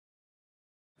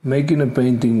Making a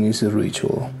painting is a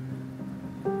ritual.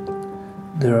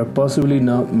 There are possibly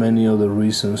not many other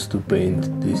reasons to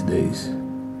paint these days.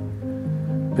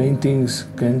 Paintings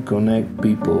can connect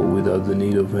people without the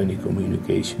need of any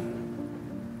communication.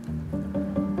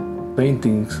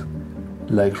 Paintings,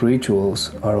 like rituals,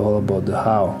 are all about the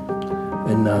how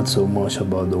and not so much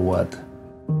about the what.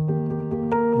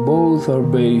 Both are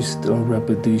based on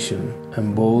repetition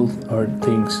and both are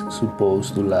things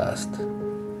supposed to last.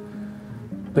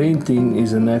 Painting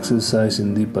is an exercise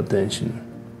in deep attention.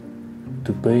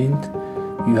 To paint,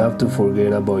 you have to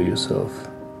forget about yourself.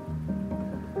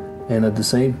 And at the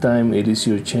same time, it is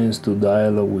your chance to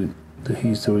dialogue with the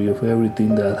history of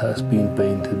everything that has been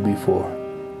painted before.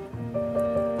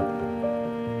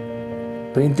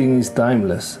 Painting is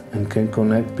timeless and can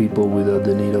connect people without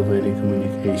the need of any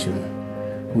communication,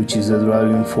 which is the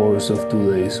driving force of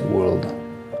today's world.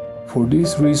 For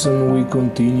this reason, we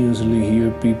continuously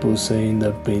hear people saying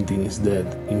that painting is dead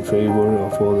in favor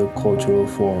of other cultural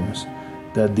forms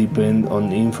that depend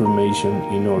on information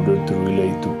in order to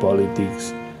relate to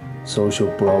politics, social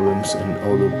problems, and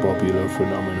other popular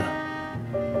phenomena.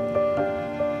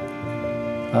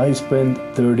 I spent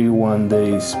 31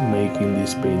 days making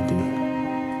this painting.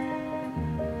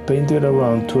 Painted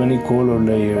around 20 color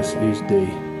layers each day,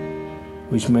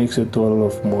 which makes a total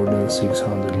of more than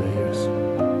 600 layers.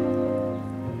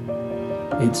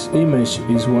 Its image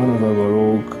is one of a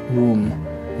Baroque room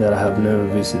that I have never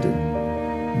visited,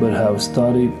 but have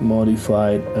studied,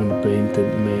 modified, and painted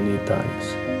many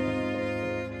times.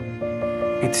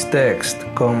 Its text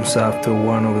comes after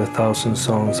one of the 1,000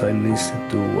 songs I listened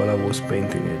to while I was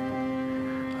painting it.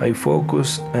 I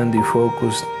focused and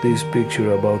defocused this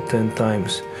picture about 10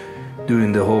 times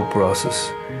during the whole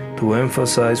process to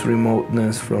emphasize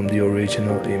remoteness from the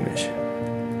original image.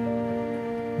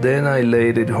 Then I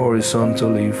laid it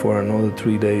horizontally for another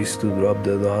 3 days to drop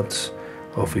the dots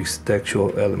of its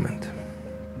textual element.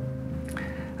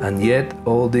 And yet,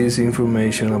 all this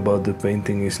information about the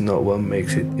painting is not what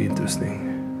makes it interesting.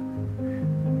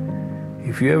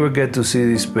 If you ever get to see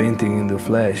this painting in the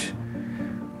flesh,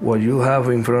 what you'll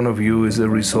have in front of you is the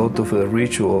result of a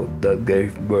ritual that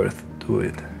gave birth to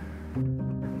it.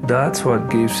 That's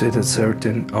what gives it a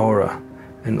certain aura,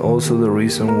 and also the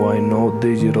reason why no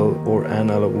digital or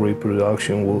analog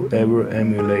reproduction will ever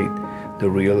emulate the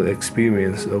real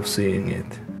experience of seeing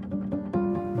it.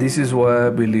 This is why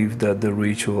I believe that the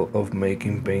ritual of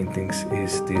making paintings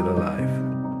is still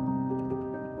alive.